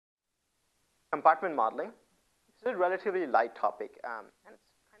Compartment modeling. This is a relatively light topic, and it's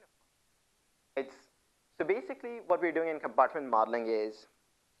kind of fun. So basically what we're doing in compartment modeling is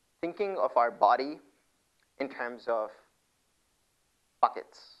thinking of our body in terms of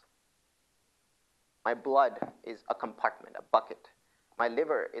buckets. My blood is a compartment, a bucket. My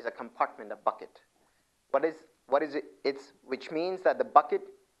liver is a compartment, a bucket. What is it? Which means that the bucket,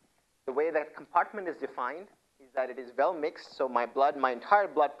 the way that compartment is defined is that it is well mixed. So my entire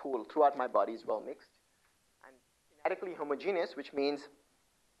blood pool throughout my body is well mixed and kinetically homogeneous, which means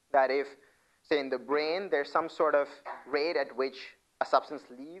that if, say, in the brain, there's some sort of rate at which a substance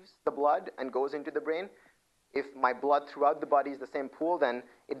leaves the blood and goes into the brain, if my blood throughout the body is the same pool, then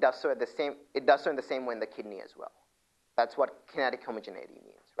it does so in the same way in the kidney as well. That's what kinetic homogeneity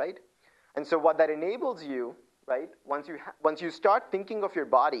means, right? And so what that enables you, right, once you start thinking of your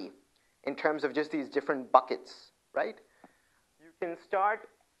body in terms of just these different buckets, right, you can start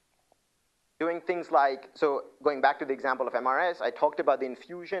doing things like, so going back to the example of MRS, I talked about the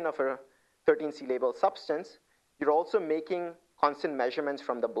infusion of a 13C labeled substance. You're also making constant measurements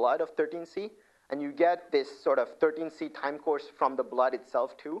from the blood of 13C, and you get this sort of 13C time course from the blood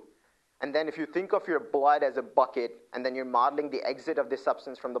itself too. And then if you think of your blood as a bucket, and then you're modeling the exit of this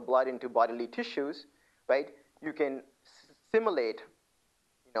substance from the blood into bodily tissues, right, you can simulate,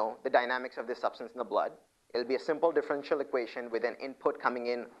 the dynamics of this substance in the blood. It'll be a simple differential equation with an input coming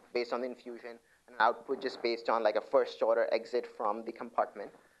in based on the infusion, and an output just based on like a first order exit from the compartment.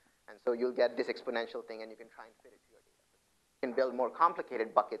 And so you'll get this exponential thing, and you can try and fit it to your data. You can build more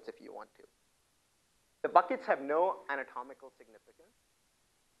complicated buckets if you want to. The buckets have no anatomical significance,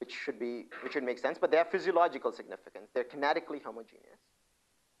 which should make sense, but they have physiological significance. They're kinetically homogeneous.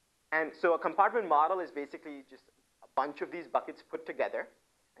 And so a compartment model is basically just a bunch of these buckets put together,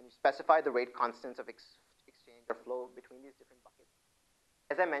 and you specify the rate constants of exchange or flow between these different buckets.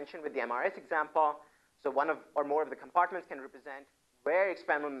 As I mentioned with the MRS example, so one or more of the compartments can represent where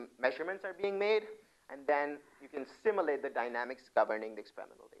experimental measurements are being made, and then you can simulate the dynamics governing the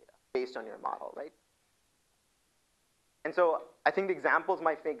experimental data based on your model, right? And so I think the examples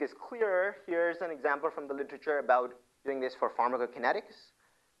might make this clearer. Here's an example from the literature about doing this for pharmacokinetics.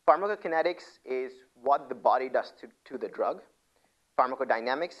 Pharmacokinetics is what the body does to the drug.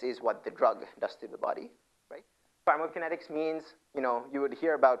 Pharmacodynamics is what the drug does to the body, right? Pharmacokinetics means, you would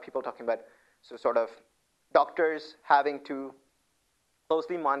hear about people talking about, so sort of doctors having to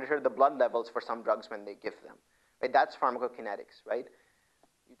closely monitor the blood levels for some drugs when they give them, right? That's pharmacokinetics, right?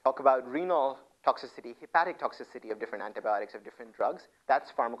 You talk about renal toxicity, hepatic toxicity of different antibiotics, of different drugs.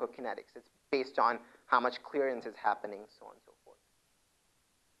 That's pharmacokinetics. It's based on how much clearance is happening, so on and so forth.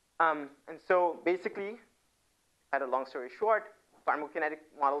 And so basically, at a long story short, pharmacokinetic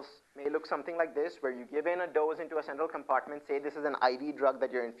models may look something like this, where you give in a dose into a central compartment, say this is an IV drug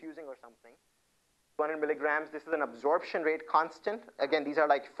that you're infusing or something, 200 milligrams, this is an absorption rate constant. Again, these are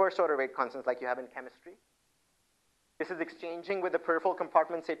like first order rate constants like you have in chemistry. This is exchanging with the peripheral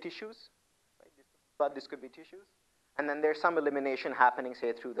compartment, say tissues, right? This could be tissues. And then there's some elimination happening,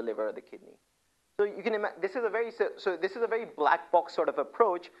 say, through the liver or the kidney. So you can imagine, this is a very black box sort of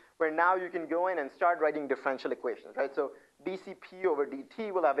approach where now you can go in and start writing differential equations, right? So dCP over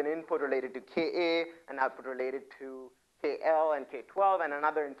dt will have an input related to Ka, an output related to KL and K12, and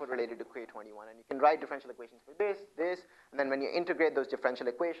another input related to K21. And you can write differential equations for this, and then when you integrate those differential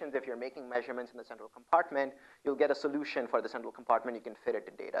equations, if you're making measurements in the central compartment, you'll get a solution for the central compartment. You can fit it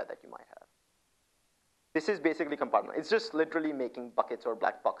to data that you might have. This is basically compartment. It's just literally making buckets or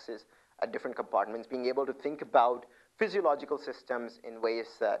black boxes at different compartments, being able to think about physiological systems in ways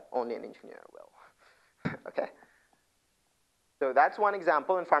that only an engineer will. Okay? So that's one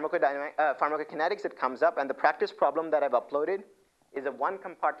example in pharmacokinetics that comes up, and the practice problem that I've uploaded is a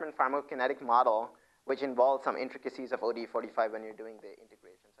one-compartment pharmacokinetic model which involves some intricacies of OD45 when you're doing the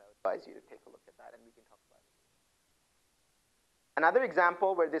integration. So I would advise you to take a look at that, and we can talk about it. Another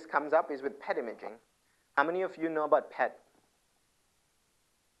example where this comes up is with PET imaging. How many of you know about PET?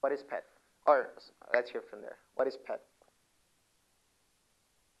 What is PET? Or let's hear from there. What is PET?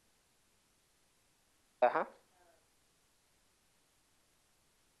 Uh-huh.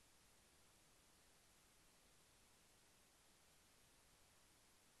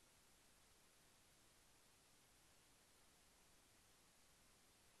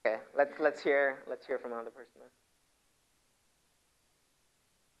 Okay, let's hear from another person then.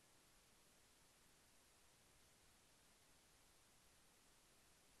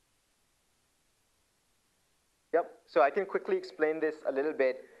 Yep, so I can quickly explain this a little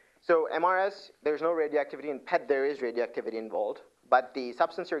bit. So MRS, there's no radioactivity. In PET, there is radioactivity involved, but the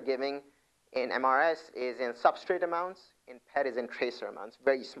substance you're giving in MRS is in substrate amounts. in PET is in tracer amounts,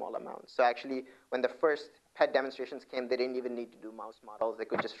 very small amounts. So actually, when the first PET demonstrations came, they didn't even need to do mouse models. They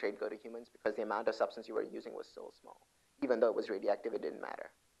could just straight go to humans because the amount of substance you were using was so small. Even though it was radioactive, it didn't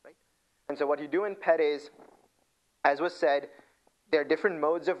matter, right? And so what you do in PET is, as was said, there are different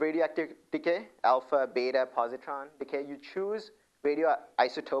modes of radioactive decay, alpha, beta, positron decay. You choose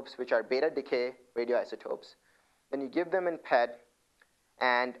radioisotopes, which are beta decay radioisotopes. Then you give them in PET,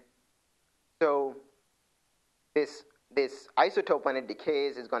 and so this isotope, when it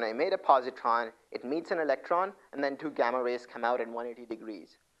decays, is going to emit a positron. It meets an electron, and then 2 gamma rays come out at 180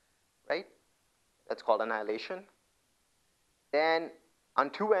 degrees, right? That's called annihilation. Then on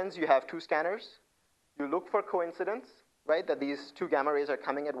 2 ends, you have 2 scanners. You look for coincidence, right, that these 2 gamma rays are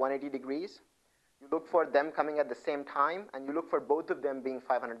coming at 180 degrees. You look for them coming at the same time, and you look for both of them being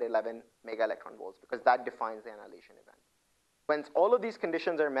 511 mega electron volts, because that defines the annihilation event. When all of these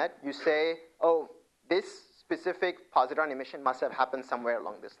conditions are met, you say, oh, this specific positron emission must have happened somewhere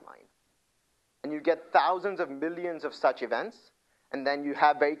along this line. And you get thousands of millions of such events, and then you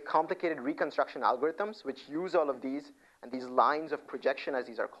have very complicated reconstruction algorithms which use all of these and these lines of projection, as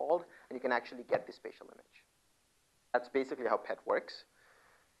these are called, and you can actually get the spatial image. That's basically how PET works.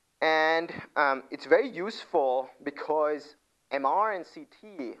 And it's very useful because MR and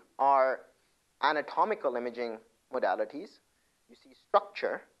CT are anatomical imaging modalities. You see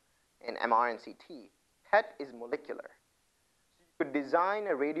structure in MR and CT. PET is molecular. So you could design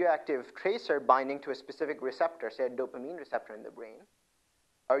a radioactive tracer binding to a specific receptor, say a dopamine receptor in the brain,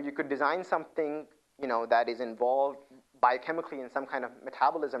 or you could design something, you know, that is involved biochemically in some kind of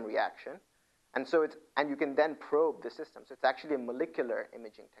metabolism reaction, and you can then probe the system. So it's actually a molecular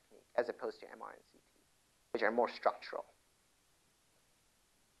imaging technique as opposed to MR and CT, which are more structural.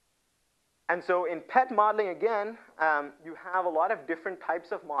 And so in PET modeling, again, you have a lot of different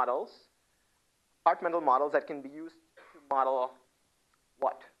types of models, compartmental models that can be used to model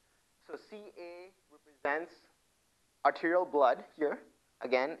what? So CA represents arterial blood here.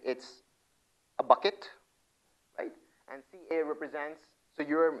 Again, it's a bucket, right? And CA represents, so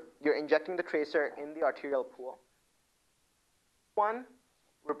you're injecting the tracer in the arterial pool. One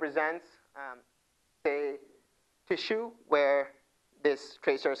represents, say, tissue where this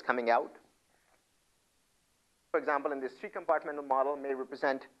tracer is coming out. For example, in this 3-compartmental model may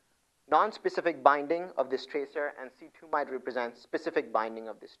represent non-specific binding of this tracer, and C2 might represent specific binding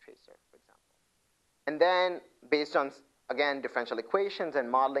of this tracer, for example. And then, based on, again, differential equations and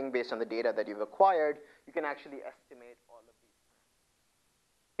modeling based on the data that you've acquired, you can actually estimate all of these.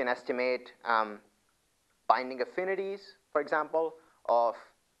 You can estimate binding affinities, for example, of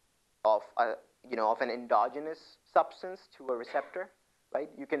an endogenous substance to a receptor, right?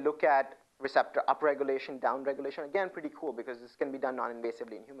 You can look at receptor upregulation, downregulation. Again, pretty cool because this can be done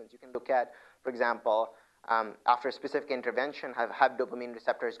non-invasively in humans. You can look at, for example, after a specific intervention, have dopamine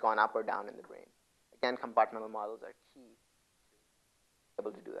receptors gone up or down in the brain. Again, compartmental models are key to be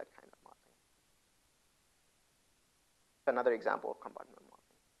able to do that kind of modeling. Another example of compartmental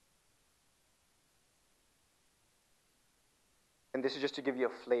modeling. And this is just to give you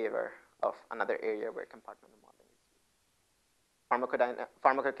a flavor of another area where compartmental modeling is used.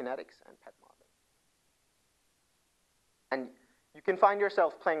 Pharmacokinetics and PET modeling. And you can find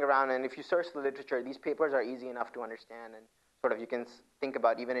yourself playing around, and if you search the literature, these papers are easy enough to understand, and sort of you can think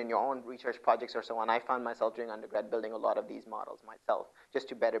about even in your own research projects or so on. I found myself during undergrad building a lot of these models myself, just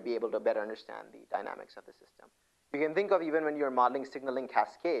to be able to better understand the dynamics of the system. You can think of even when you're modeling signaling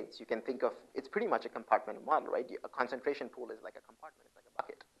cascades, you can think of, it's pretty much a compartmental model, right? A concentration pool is like a compartment, it's like a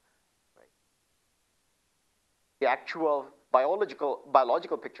bucket, right? The actual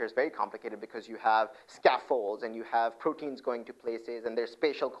biological picture is very complicated because you have scaffolds and you have proteins going to places and there's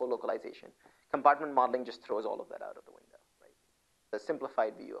spatial co-localization. Compartment modeling just throws all of that out of the window, right? The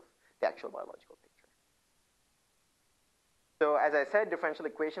simplified view of the actual biological picture. So as I said, differential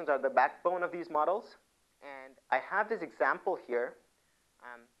equations are the backbone of these models. And I have this example here,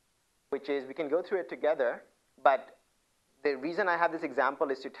 which is, we can go through it together, but the reason I have this example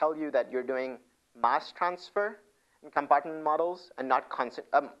is to tell you that you're doing mass transfer in compartment models and not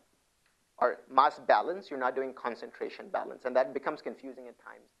or mass balance, you're not doing concentration balance. And that becomes confusing at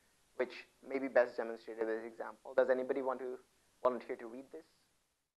times, which may be best demonstrated with this example. Does anybody want to volunteer to read this?